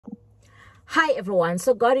Hi everyone.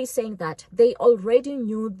 So God is saying that they already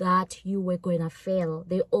knew that you were going to fail.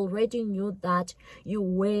 They already knew that you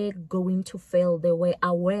were going to fail. They were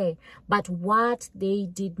aware. But what they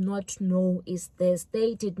did not know is this.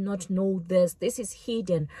 They did not know this. This is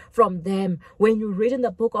hidden from them. When you read in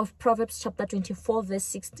the book of Proverbs chapter 24 verse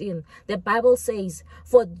 16, the Bible says,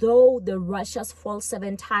 "For though the righteous fall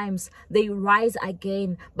 7 times, they rise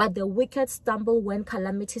again, but the wicked stumble when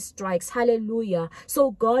calamity strikes." Hallelujah.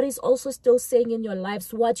 So God is also still saying in your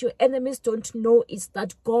lives, what your enemies don't know is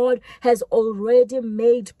that God has already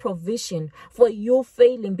made provision for you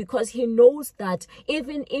failing, because he knows that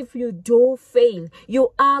even if you do fail, you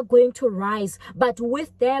are going to rise. But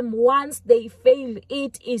with them, once they fail,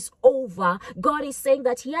 it is over. God is saying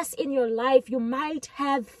that yes, in your life you might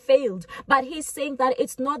have failed, but he's saying that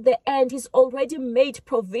it's not the end. He's already made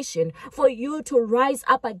provision for you to rise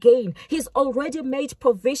up again. He's already made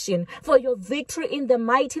provision for your victory in the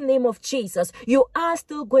mighty name of Jesus. You are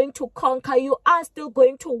still going to conquer. You are still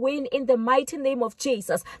going to win in the mighty name of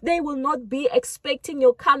Jesus. They will not be expecting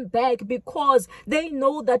your comeback, because they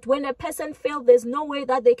know that when a person fails, there's no way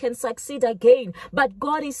that they can succeed again. But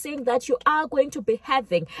God is saying that you are going to be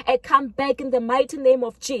having a comeback in the mighty name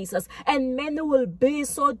of Jesus. And many will be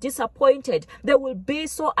so disappointed. They will be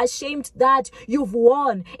so ashamed that you've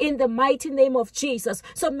won in the mighty name of Jesus.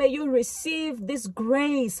 So may you receive this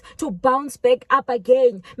grace to bounce back up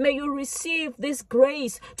again. May you receive this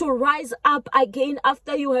grace to rise up again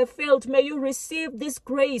after you have failed. May you receive this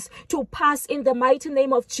grace to pass in the mighty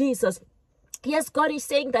name of Jesus. Yes, God is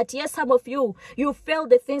saying that, yes, some of you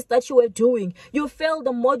failed the things that you were doing. You failed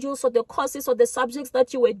the modules or the courses or the subjects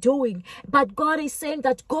that you were doing. But God is saying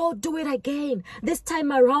that go do it again. This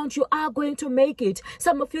time around, you are going to make it.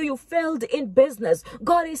 Some of you failed in business.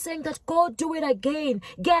 God is saying that go do it again.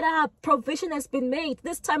 Get up. Provision has been made.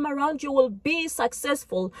 This time around, you will be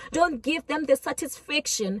successful. Don't give them the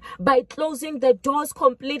satisfaction by closing the doors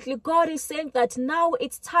completely. God is saying that now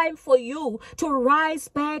it's time for you to rise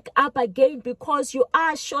back up again, because you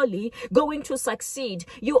are surely going to succeed.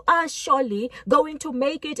 You are surely going to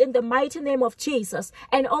make it in the mighty name of Jesus.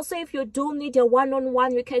 And also, if you do need a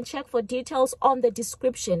one-on-one, you can check for details on the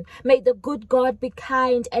description. May the good God be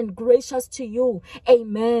kind and gracious to you.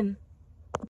 Amen.